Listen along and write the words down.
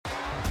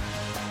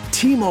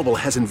T-Mobile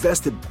has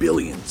invested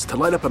billions to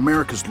light up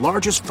America's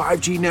largest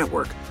 5G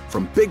network,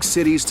 from big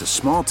cities to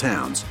small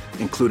towns,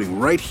 including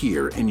right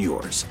here in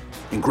yours.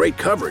 And great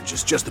coverage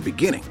is just the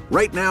beginning.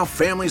 Right now,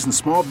 families and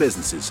small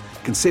businesses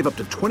can save up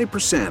to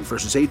 20%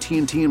 versus AT&T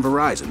and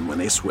Verizon when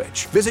they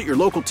switch. Visit your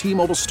local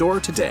T-Mobile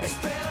store today.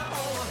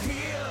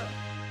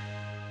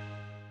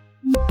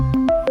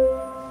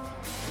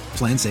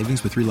 Plan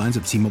savings with 3 lines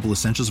of T-Mobile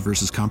Essentials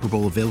versus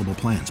comparable available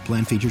plans.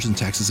 Plan features and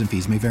taxes and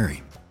fees may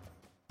vary.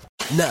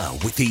 Now,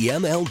 with the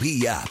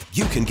MLB app,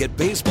 you can get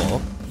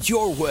baseball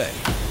your way.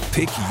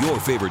 Pick your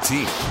favorite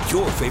team,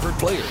 your favorite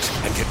players,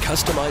 and get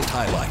customized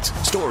highlights,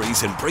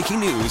 stories, and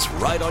breaking news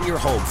right on your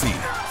home feed.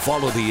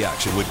 Follow the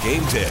action with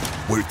Game Day,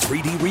 where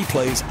 3D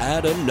replays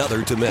add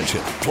another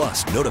dimension.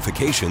 Plus,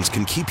 notifications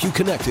can keep you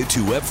connected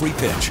to every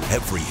pitch,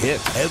 every hit,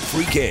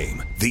 every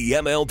game. The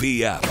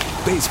MLB app.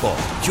 Baseball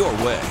your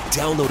way.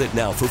 Download it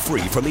now for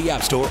free from the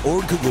App Store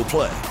or Google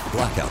Play.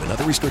 Blackout and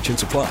other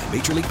restrictions apply.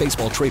 Major League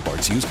Baseball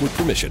trademarks used with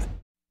permission.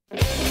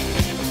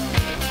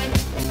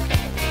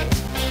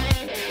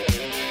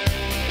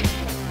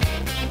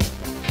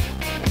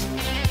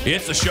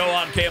 It's the show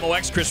on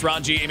KMOX. Chris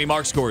Ranji, Amy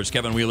Markscores,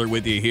 Kevin Wheeler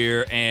with you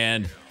here,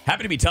 and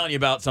happy to be telling you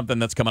about something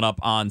that's coming up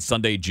on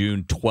Sunday,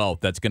 June 12th.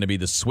 That's going to be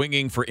the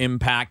Swinging for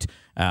Impact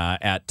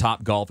at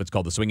Top Golf. It's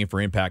called the Swinging for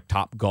Impact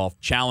Top Golf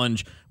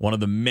Challenge. One of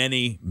the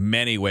many,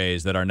 many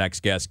ways that our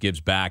next guest gives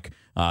back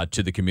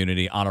to the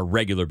community on a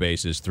regular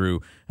basis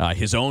through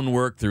his own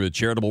work, through the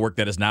charitable work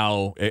that has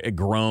now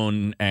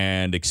grown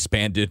and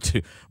expanded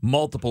to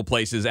multiple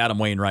places. Adam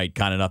Wainwright,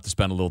 kind enough to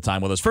spend a little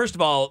time with us. First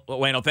of all,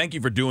 Wayno, thank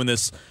you for doing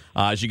this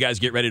as you guys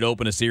get ready to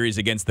open a series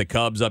against the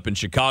Cubs up in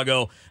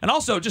Chicago. And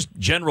also just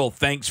general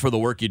thanks for the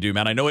work you do,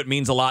 man. I know it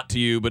means a lot to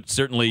you, but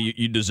certainly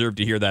you deserve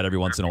to hear that every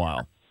once in a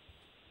while.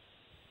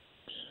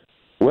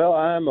 Well,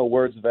 I'm a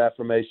words of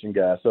affirmation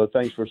guy, so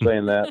thanks for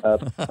saying that.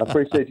 I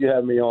appreciate you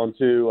having me on,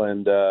 too,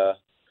 and,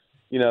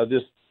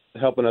 just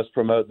helping us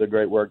promote the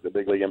great work that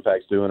Big League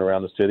Impact's doing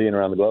around the city and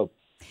around the globe.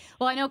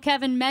 Well, I know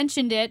Kevin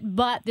mentioned it,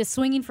 but the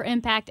Swinging for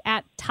Impact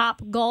at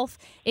Top Golf,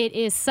 it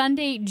is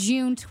Sunday,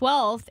 June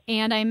 12th,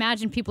 and I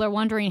imagine people are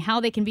wondering how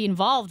they can be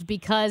involved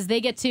because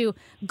they get to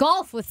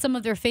golf with some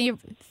of their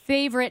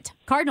favorite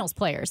Cardinals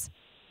players.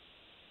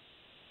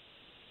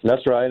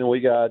 That's right, and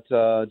we got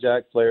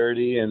Jack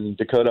Flaherty and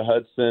Dakota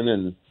Hudson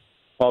and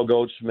Paul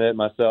Goldschmidt,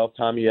 myself,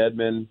 Tommy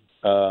Edman.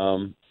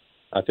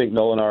 I think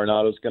Nolan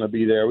Arenado's going to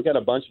be there. We got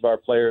a bunch of our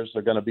players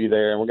are going to be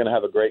there, and we're going to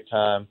have a great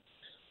time.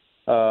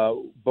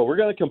 But we're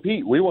going to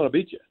compete. We want to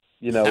beat you.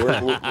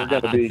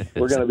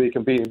 We're going to be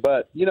competing.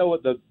 But you know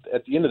what?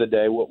 At the end of the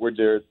day, what we're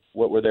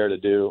there to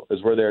do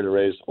is we're there to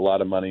raise a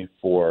lot of money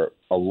for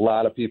a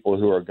lot of people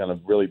who are going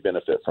to really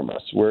benefit from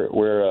us. We're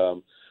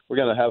going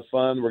to have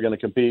fun. We're going to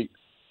compete.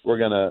 We're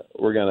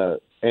gonna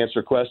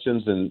answer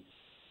questions and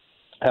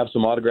have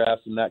some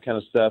autographs and that kind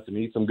of stuff, and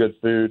eat some good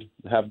food,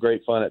 and have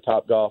great fun at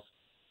Top Golf.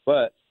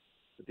 But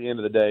at the end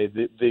of the day,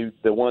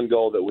 the one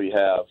goal that we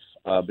have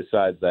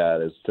besides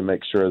that is to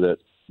make sure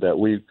that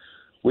we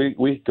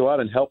go out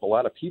and help a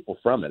lot of people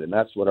from it, and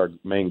that's what our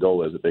main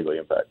goal is at Big League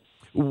Impact.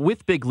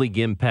 With Big League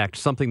Impact,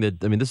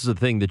 this is a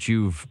thing that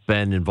you've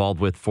been involved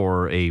with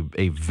for a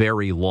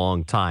very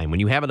long time. When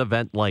you have an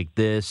event like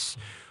this,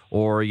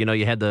 or,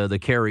 you had the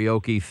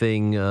karaoke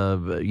thing,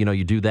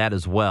 you do that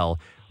as well.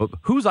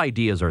 Whose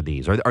ideas are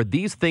these? Are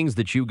these things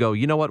that you go,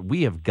 you know what,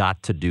 we have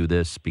got to do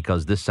this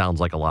because this sounds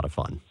like a lot of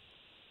fun?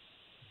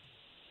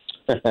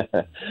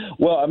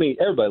 Well,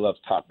 everybody loves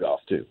Top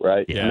Golf too,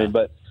 right? Yeah.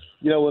 But,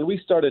 when we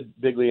started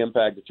Big League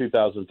Impact in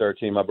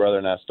 2013, my brother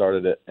and I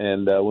started it.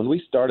 And when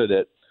we started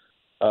it,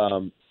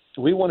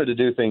 we wanted to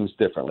do things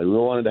differently. We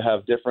wanted to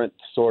have different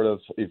sort of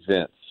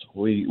events.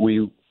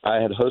 I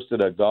had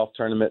hosted a golf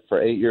tournament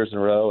for 8 years in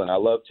a row, and I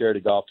love charity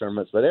golf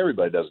tournaments, but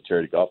everybody does a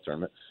charity golf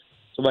tournament.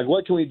 So I'm like,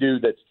 what can we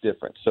do that's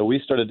different? So we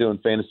started doing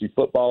fantasy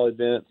football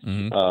events.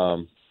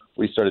 Mm-hmm.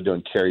 We started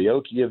doing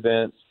karaoke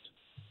events.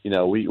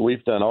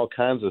 We've done all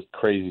kinds of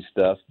crazy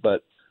stuff,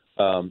 but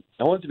I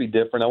want it to be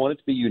different. I want it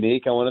to be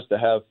unique. I want us to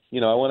have,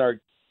 I want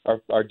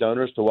our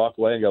donors to walk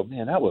away and go,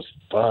 man, that was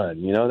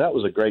fun. That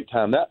was a great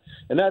time.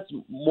 That's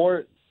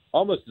more,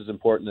 almost as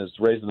important as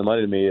raising the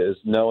money to me, is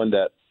knowing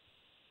that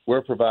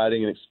we're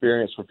providing an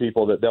experience for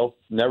people that they'll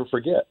never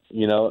forget,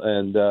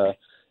 and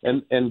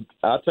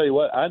I'll tell you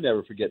what, I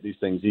never forget these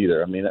things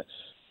either.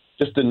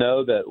 Just to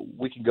know that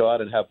we can go out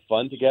and have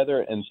fun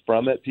together, and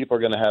from it, people are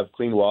going to have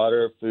clean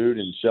water, food,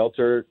 and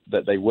shelter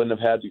that they wouldn't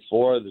have had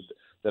before,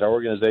 that our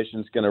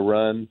organization is going to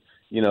run,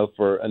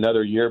 for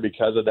another year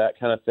because of that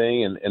kind of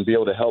thing, and be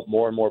able to help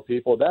more and more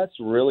people. That's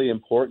really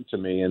important to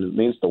me, and it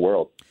means the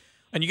world.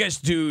 And you guys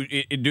do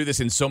this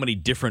in so many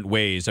different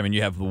ways.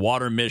 You have the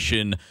Water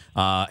Mission,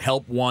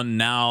 Help One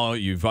Now,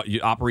 you've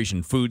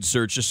Operation Food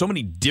Search. There's so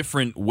many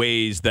different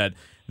ways that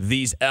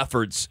these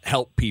efforts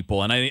help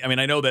people. And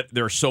I know that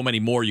there are so many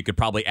more you could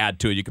probably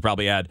add to it. You could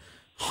probably add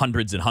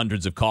hundreds and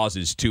hundreds of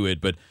causes to it.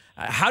 But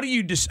how have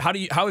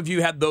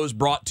you had those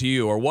brought to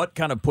you, or what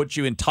kind of puts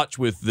you in touch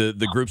with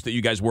the groups that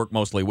you guys work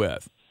mostly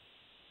with?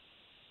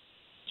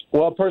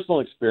 Well,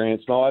 personal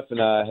experience. My wife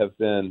and I have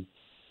been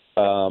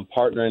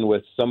partnering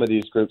with some of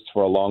these groups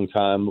for a long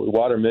time.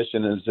 Water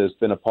Mission has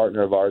been a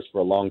partner of ours for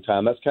a long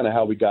time. That's kind of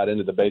how we got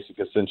into the basic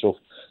essential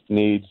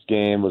needs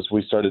game. Was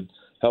we started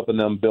helping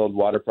them build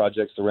water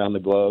projects around the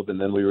globe, and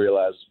then we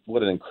realized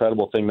what an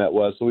incredible thing that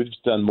was. So we've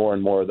just done more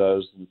and more of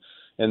those.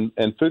 And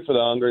Food for the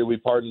Hungry we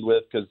partnered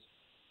with because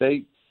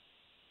they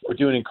were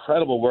doing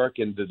incredible work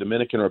in the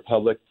Dominican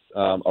Republic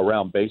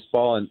around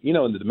baseball. And,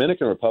 in the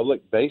Dominican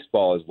Republic,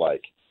 baseball is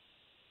like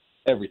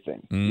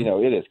everything.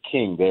 It is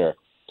king there.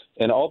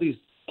 And all these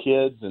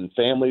kids and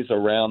families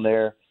around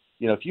there,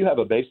 if you have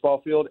a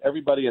baseball field,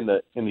 everybody in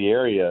the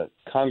area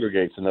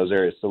congregates in those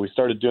areas. So we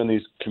started doing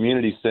these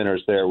community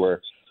centers there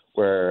where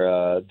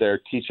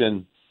they're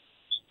teaching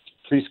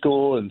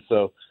preschool, and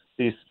so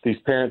these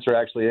parents are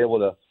actually able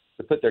to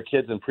put their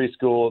kids in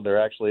preschool.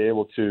 They're actually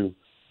able to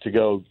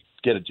go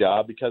get a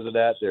job because of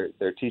that.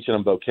 They're teaching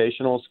them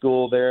vocational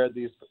school there at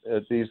these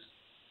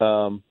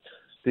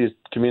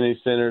community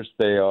centers.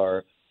 They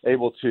are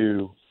able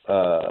to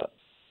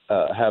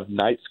have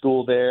night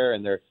school there,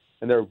 and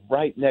they're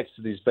right next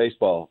to these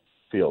baseball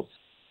fields.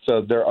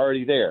 So they're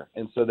already there,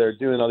 and so they're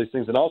doing all these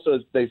things. And also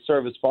they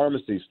serve as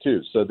pharmacies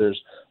too. So there's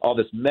all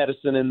this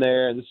medicine in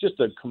there, and it's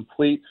just a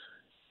complete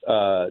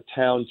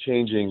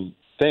town-changing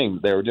thing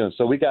they were doing.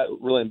 So we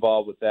got really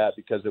involved with that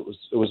because it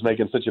was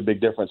making such a big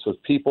difference with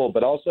people,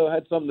 but also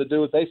had something to do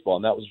with baseball,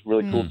 and that was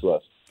really cool to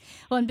us.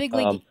 Well, in Big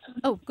League,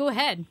 go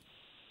ahead.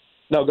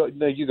 No,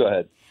 you go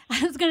ahead.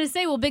 I was going to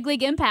say, well, Big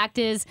League Impact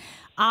is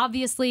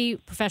obviously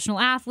professional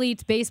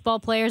athletes, baseball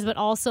players, but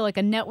also like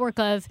a network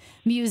of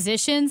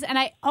musicians. And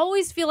I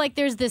always feel like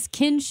there's this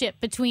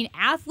kinship between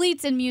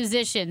athletes and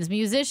musicians.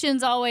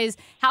 Musicians always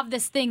have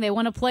this thing. They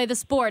want to play the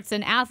sports,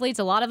 and athletes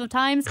a lot of the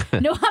times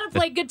know how to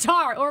play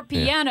guitar or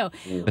piano.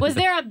 Yeah. Was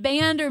there a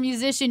band or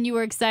musician you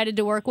were excited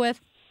to work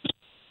with?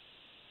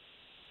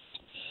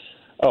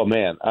 Oh,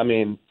 man. I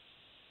mean,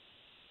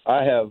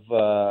 I have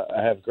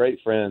great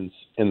friends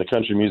in the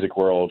country music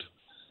world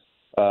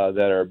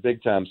that are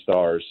big-time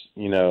stars,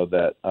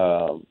 that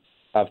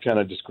I've kind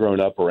of just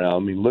grown up around. I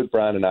mean, Luke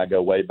Bryan and I go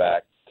way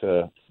back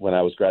to when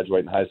I was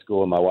graduating high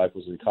school and my wife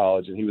was in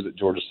college, and he was at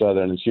Georgia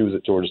Southern and she was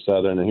at Georgia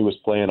Southern, and he was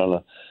playing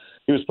a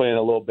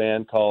little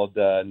band called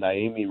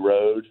Naomi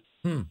Road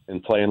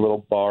and playing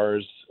little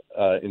bars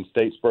in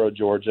Statesboro,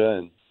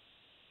 Georgia.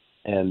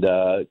 And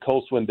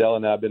Cole Swindell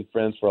and I have been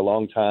friends for a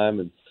long time,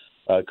 and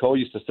Cole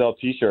used to sell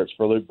T-shirts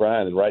for Luke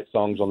Bryan and write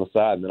songs on the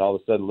side, and then all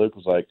of a sudden Luke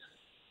was like,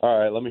 all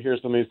right, let me hear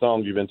some of these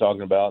songs you've been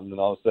talking about. And then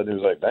all of a sudden he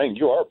was like, dang,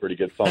 you are a pretty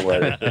good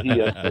songwriter. So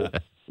he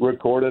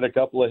recorded a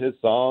couple of his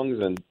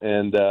songs.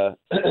 And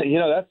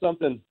that's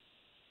something,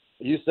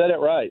 you said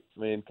it right. I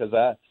mean, because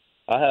I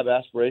have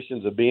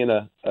aspirations of being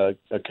a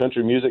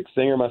country music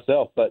singer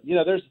myself. But,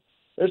 there's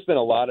been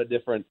a lot of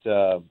different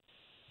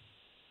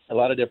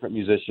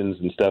musicians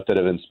and stuff that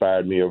have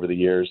inspired me over the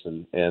years.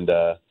 And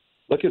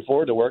looking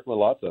forward to working with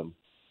lots of them.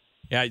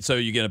 Yeah, so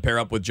you're going to pair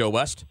up with Joe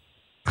West?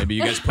 Maybe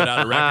you guys put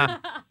out a record.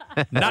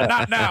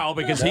 Not now,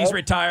 because he's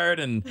retired,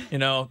 and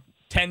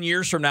 10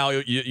 years from now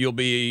you'll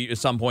be at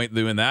some point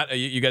doing that.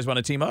 You guys want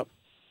to team up?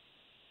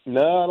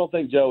 No, I don't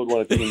think Joe would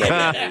want to team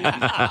up.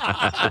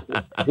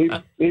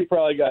 he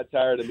probably got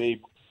tired of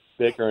me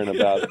bickering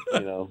about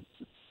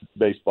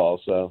baseball.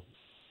 So.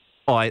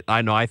 Oh,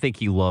 I know. I think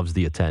he loves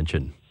the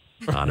attention.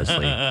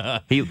 Honestly,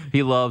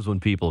 he loves when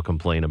people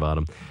complain about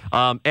him.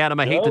 Adam,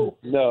 I hate to.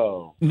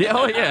 No.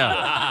 Oh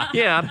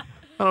yeah.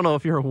 I don't know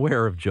if you're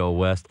aware of Joe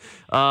West.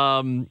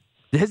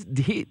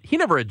 He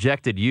never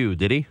ejected you,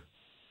 did he?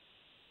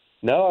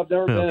 No, I've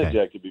never been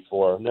ejected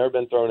before. I've never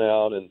been thrown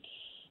out, and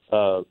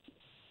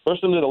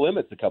pushed him to the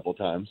limits a couple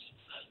times,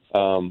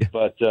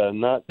 but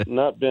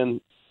not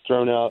been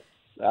thrown out.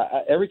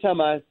 Every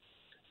time I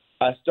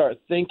start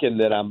thinking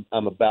that I'm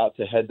about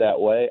to head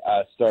that way,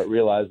 I start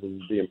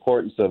realizing the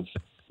importance of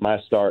my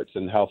starts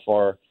and how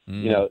far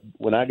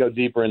when I go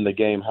deeper in the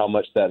game, how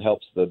much that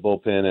helps the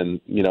bullpen,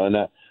 and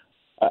that.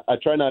 I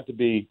try not to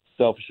be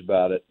selfish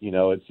about it. It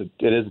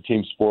is a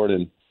team sport,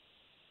 and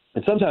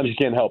sometimes you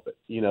can't help it.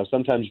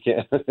 Sometimes you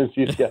can't.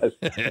 These guys,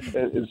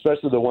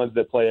 especially the ones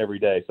that play every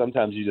day,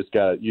 sometimes you just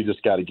got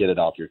to get it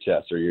off your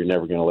chest, or you're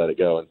never going to let it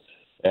go.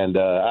 And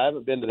I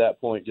haven't been to that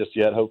point just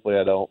yet. Hopefully,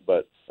 I don't.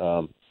 But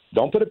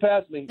don't put it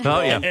past me.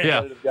 Oh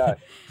yeah.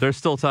 There's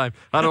still time.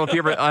 I don't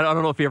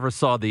know if you ever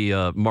saw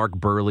the Mark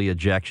Burley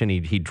ejection.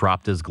 He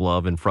dropped his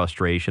glove in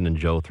frustration, and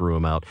Joe threw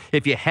him out.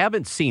 If you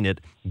haven't seen it,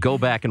 go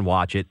back and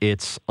watch it.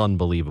 It's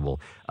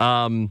unbelievable.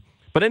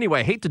 But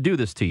anyway, I hate to do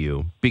this to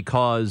you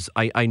because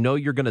I know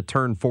you're going to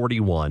turn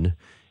 41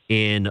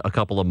 in a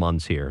couple of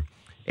months here,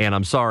 and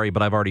I'm sorry,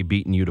 but I've already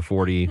beaten you to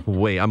 40.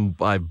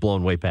 I've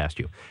blown way past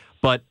you.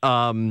 But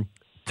to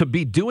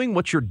be doing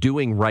what you're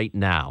doing right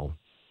now,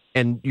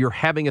 and you're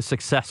having a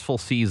successful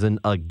season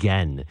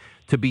again,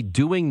 to be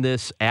doing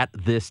this at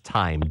this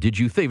time, did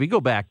you think, if you go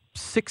back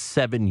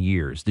 6-7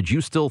 years, did you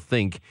still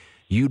think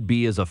you'd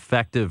be as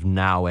effective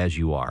now as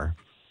you are?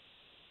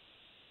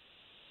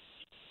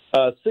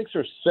 6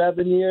 or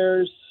 7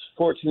 years,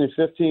 14 and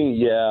 15,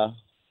 yeah.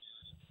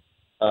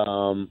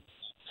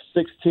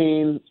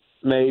 16,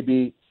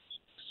 maybe.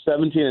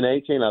 17 and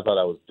 18, I thought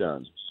I was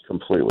done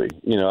completely.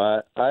 You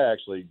know, I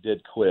actually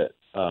did quit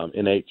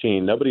in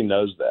 18. Nobody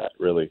knows that,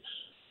 really.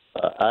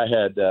 I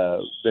had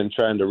been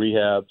trying to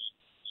rehab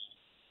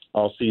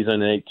all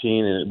season in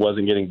 18, and it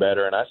wasn't getting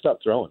better, and I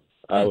stopped throwing.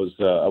 I was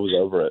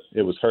over it.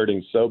 It was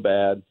hurting so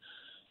bad.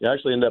 I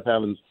actually ended up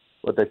having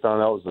what they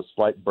found out was a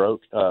slight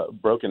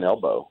broken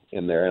elbow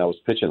in there, and I was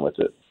pitching with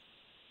it.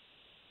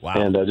 Wow.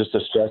 And just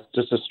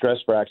a stress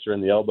fracture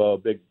in the elbow,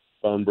 big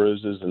bone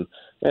bruises, and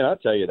I'll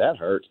tell you, that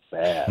hurt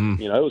bad.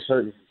 You know, it was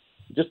hurting.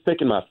 Just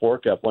picking my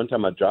fork up. One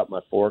time I dropped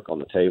my fork on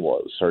the table.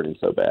 It was hurting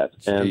so bad.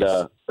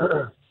 Jeez.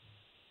 And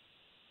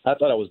I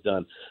thought I was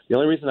done. The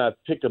only reason I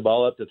picked a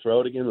ball up to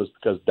throw it again was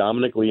because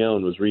Dominic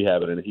Leone was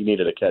rehabbing it, and he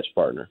needed a catch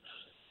partner.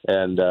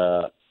 And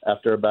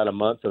after about a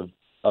month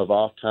of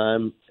off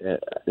time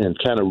and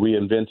kind of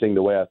reinventing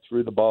the way I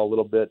threw the ball a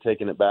little bit,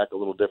 taking it back a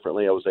little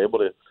differently, I was able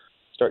to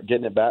start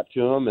getting it back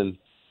to him. And,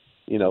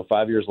 you know,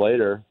 4 years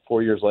later,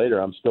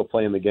 I'm still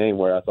playing the game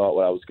where I thought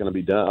I was going to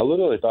be done. I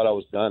literally thought I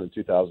was done in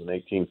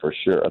 2018 for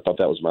sure. I thought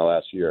that was my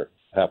last year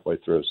halfway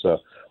through. So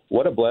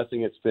what a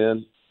blessing it's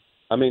been.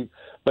 I mean,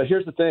 but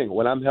here's the thing.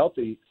 When I'm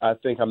healthy, I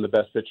think I'm the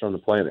best pitcher on the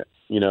planet.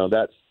 You know,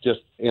 that's just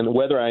 – and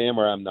whether I am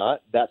or I'm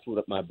not, that's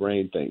what my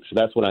brain thinks.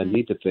 That's what I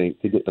need to think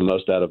to get the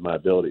most out of my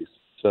abilities.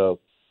 So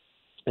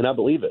 – and I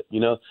believe it. You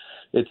know,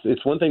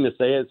 it's one thing to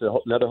say it. It's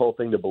another whole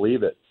thing to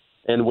believe it.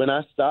 And when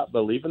I stop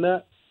believing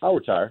that, I'll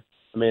retire.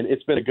 I mean,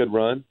 it's been a good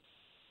run.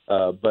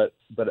 But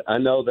I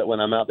know that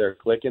when I'm out there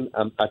clicking,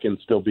 I can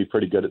still be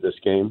pretty good at this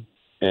game.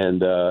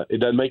 And it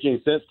doesn't make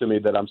any sense to me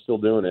that I'm still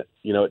doing it.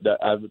 You know,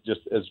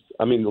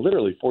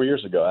 literally 4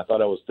 years ago, I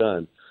thought I was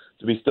done.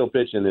 To be still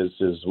pitching is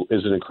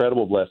an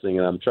incredible blessing,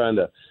 and I'm trying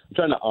to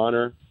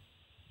honor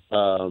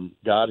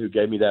God who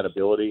gave me that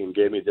ability and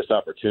gave me this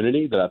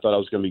opportunity that I thought I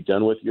was going to be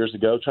done with years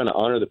ago. Trying to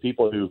honor the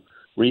people who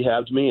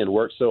rehabbed me and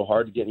worked so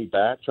hard to get me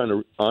back. Trying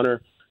to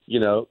honor, you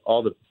know,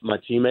 all my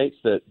teammates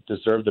that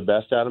deserve the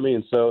best out of me,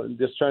 and so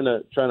just trying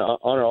to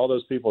honor all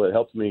those people that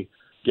helped me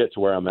get to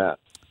where I'm at.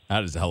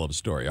 That is a hell of a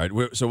story. All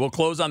right, so we'll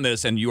close on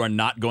this, and you are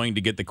not going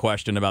to get the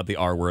question about the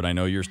R word. I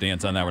know your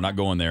stance on that. We're not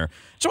going there.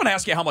 Just want to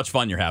ask you how much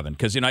fun you're having,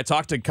 because I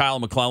talked to Kyle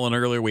McClellan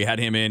earlier. We had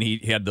him in. He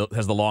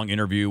has the long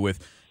interview with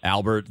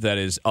Albert that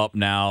is up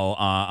now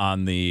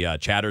on the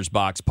Chatters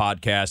Box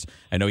podcast.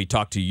 I know he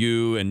talked to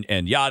you and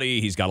Yachty.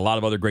 He's got a lot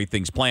of other great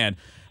things planned.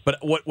 But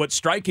what's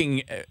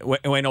striking,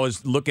 when I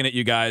was looking at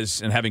you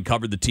guys and having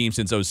covered the team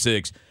since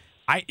 2006.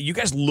 You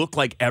guys look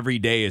like every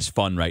day is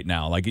fun right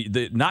now. Like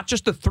not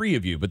just the three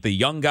of you, but the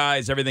young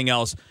guys, everything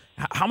else.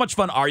 How much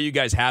fun are you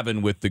guys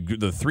having with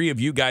the three of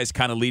you guys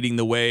kind of leading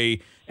the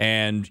way?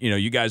 And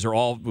you guys are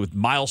all with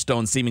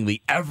milestones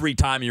seemingly every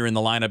time you're in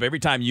the lineup. Every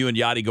time you and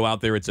Yachty go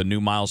out there, it's a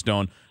new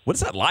milestone. What is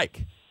that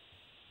like?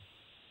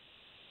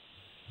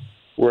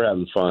 We're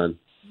having fun.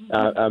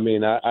 I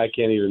mean, I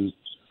can't even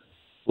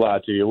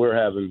lie to you. We're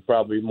having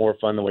probably more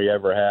fun than we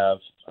ever have.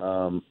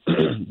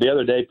 The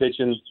other day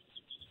pitching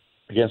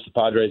against the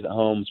Padres at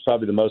home, it's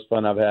probably the most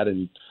fun I've had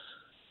in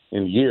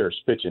years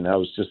pitching. I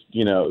was just,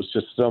 it was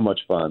just so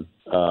much fun.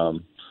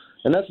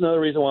 And that's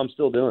another reason why I'm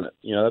still doing it.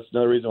 That's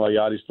another reason why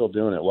Yachty's still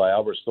doing it, why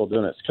Albert's still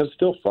doing it. It's because it's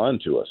still fun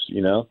to us,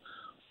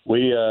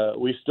 We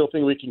still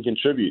think we can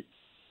contribute,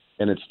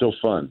 and it's still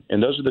fun.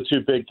 And those are the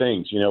two big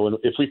things.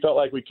 If we felt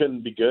like we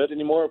couldn't be good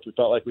anymore, if we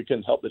felt like we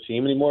couldn't help the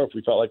team anymore, if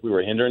we felt like we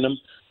were hindering them,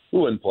 we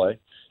wouldn't play.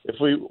 If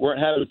we weren't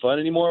having fun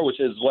anymore, which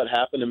is what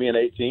happened to me in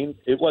 18,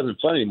 it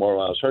wasn't fun anymore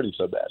when I was hurting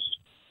so bad.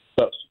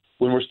 But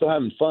when we're still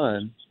having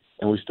fun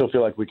and we still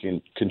feel like we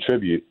can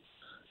contribute,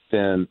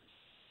 then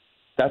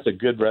that's a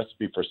good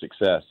recipe for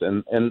success.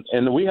 And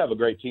we have a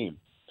great team.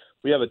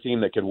 We have a team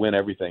that could win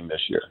everything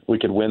this year. We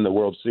could win the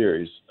World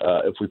Series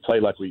if we play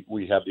like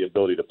we have the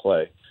ability to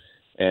play.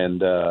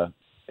 And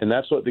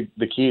that's what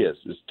the key is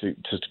to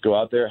go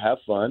out there, have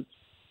fun,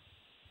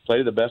 play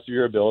to the best of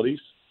your abilities,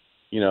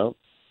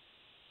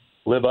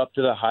 live up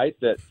to the height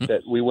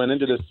that we went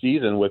into this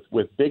season with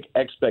big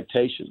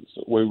expectations,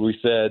 where we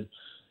said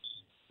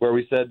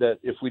that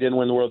if we didn't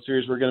win the World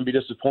Series, we're going to be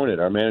disappointed.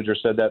 Our manager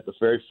said that the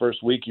very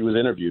first week he was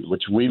interviewed,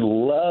 which we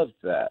loved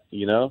that,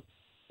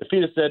 If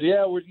he'd have said,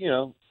 yeah, we're,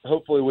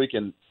 hopefully we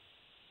can,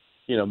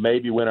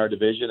 maybe win our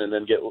division and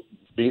then get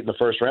beat in the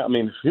first round. I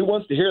mean, who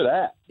wants to hear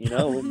that?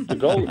 The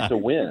goal is to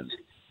win.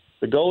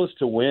 The goal is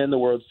to win the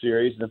World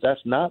Series, and if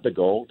that's not the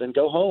goal, then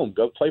go home.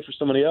 Go play for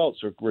somebody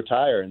else or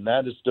retire, and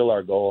that is still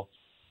our goal.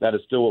 That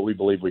is still what we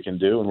believe we can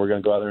do, and we're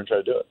going to go out there and try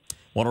to do it.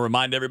 Want to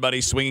remind everybody,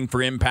 Swinging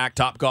for Impact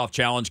Topgolf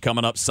Challenge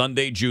coming up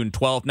Sunday, June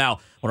 12th. Now, I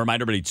want to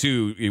remind everybody,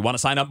 too, you want to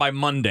sign up by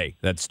Monday.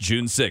 That's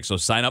June 6th. So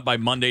sign up by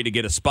Monday to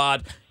get a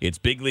spot. It's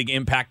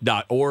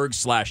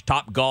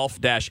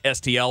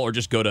bigleagueimpact.org/topgolf-STL, or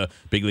just go to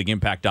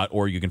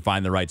bigleagueimpact.org. You can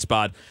find the right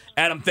spot.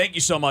 Adam, thank you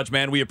so much,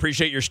 man. We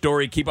appreciate your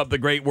story. Keep up the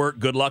great work.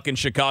 Good luck in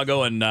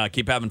Chicago, and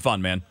keep having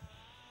fun, man.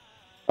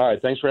 All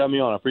right. Thanks for having me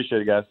on. I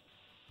appreciate it, guys.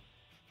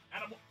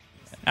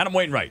 Adam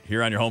Wainwright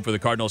here on your home for the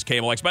Cardinals,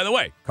 KMOX. By the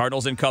way,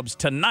 Cardinals and Cubs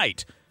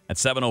tonight at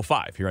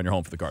 7:05 here on your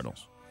home for the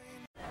Cardinals.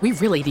 We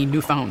really need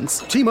new phones.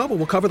 T-Mobile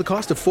will cover the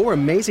cost of 4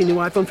 amazing new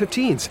iPhone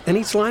 15s, and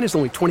each line is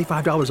only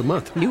 $25 a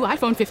month. New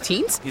iPhone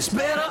 15s? It's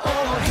better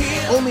over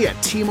here. Only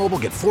at T-Mobile,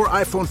 get 4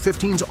 iPhone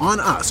 15s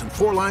on us and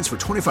 4 lines for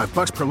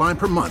 $25 per line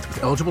per month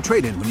with eligible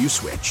trade-in when you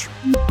switch.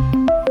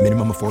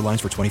 Minimum of 4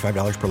 lines for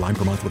 $25 per line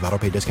per month with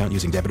autopay discount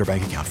using debit or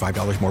bank account.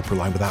 $5 more per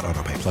line without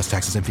autopay, plus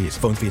taxes and fees.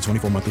 Phone fee at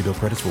 24 monthly bill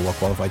credits for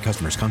well-qualified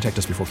customers. Contact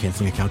us before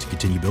canceling account to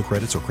continue bill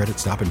credits or credit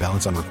stop and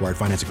balance on required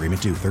finance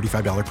agreement due.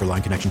 $35 per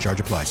line connection charge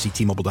applies. See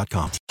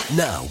T-Mobile.com.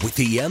 Now, with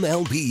the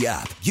MLB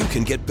app, you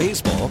can get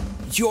baseball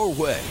your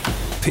way.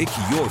 Pick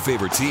your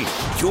favorite team,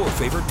 your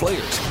favorite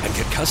players, and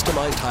get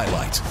customized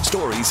highlights,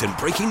 stories, and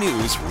breaking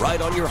news right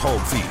on your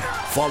home feed.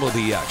 Follow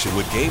the action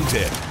with Game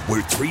Day,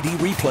 where 3D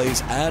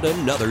replays add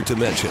another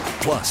dimension.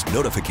 Plus,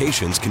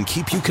 notifications can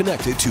keep you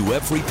connected to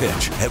every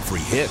pitch, every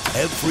hit,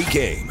 every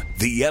game.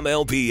 The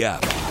MLB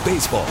app.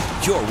 Baseball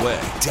your way.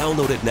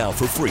 Download it now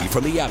for free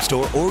from the App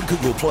Store or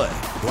Google Play.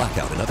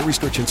 Blackout and other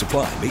restrictions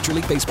apply. Major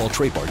League Baseball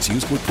trademarks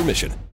used with permission.